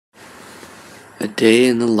A day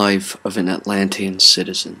in the life of an Atlantean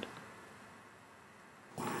citizen.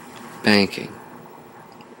 Banking.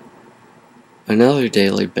 Another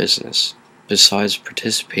daily business, besides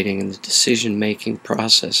participating in the decision-making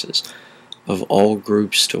processes of all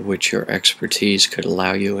groups to which your expertise could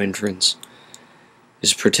allow you entrance,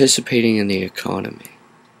 is participating in the economy.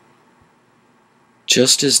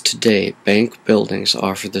 Just as today bank buildings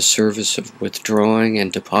offer the service of withdrawing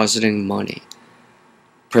and depositing money,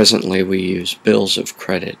 presently we use bills of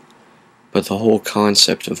credit, but the whole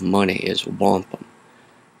concept of money is wampum,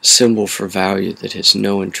 a symbol for value that has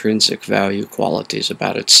no intrinsic value qualities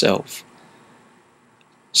about itself.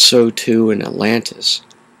 So too in Atlantis,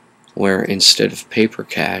 where instead of paper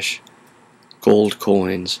cash, gold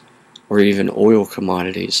coins, or even oil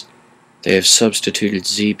commodities, they have substituted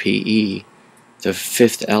ZPE, the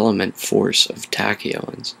fifth element force of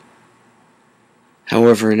tachyons.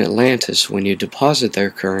 However, in Atlantis, when you deposit their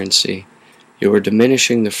currency, you are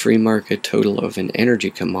diminishing the free market total of an energy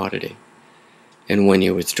commodity, and when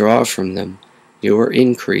you withdraw from them, you are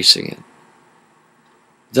increasing it.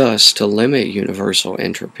 Thus, to limit universal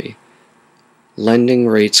entropy, lending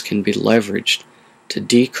rates can be leveraged to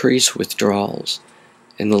decrease withdrawals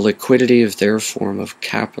and the liquidity of their form of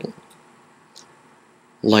capital.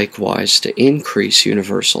 Likewise, to increase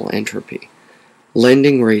universal entropy,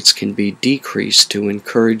 lending rates can be decreased to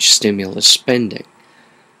encourage stimulus spending,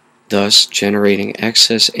 thus generating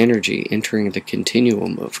excess energy entering the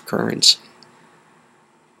continuum of currency.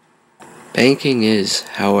 Banking is,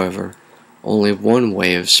 however, only one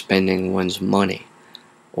way of spending one's money,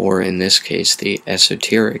 or in this case the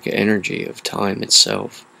esoteric energy of time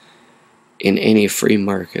itself, in any free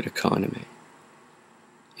market economy.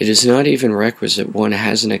 It is not even requisite one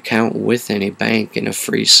has an account with any bank in a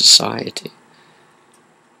free society.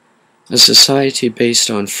 A society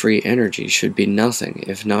based on free energy should be nothing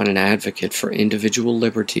if not an advocate for individual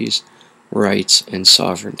liberties, rights, and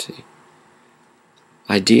sovereignty.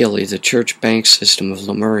 Ideally, the church bank system of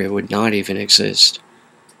Lemuria would not even exist.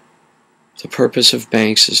 The purpose of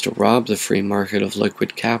banks is to rob the free market of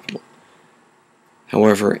liquid capital.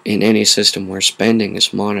 However, in any system where spending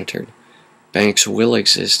is monitored, banks will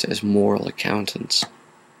exist as moral accountants.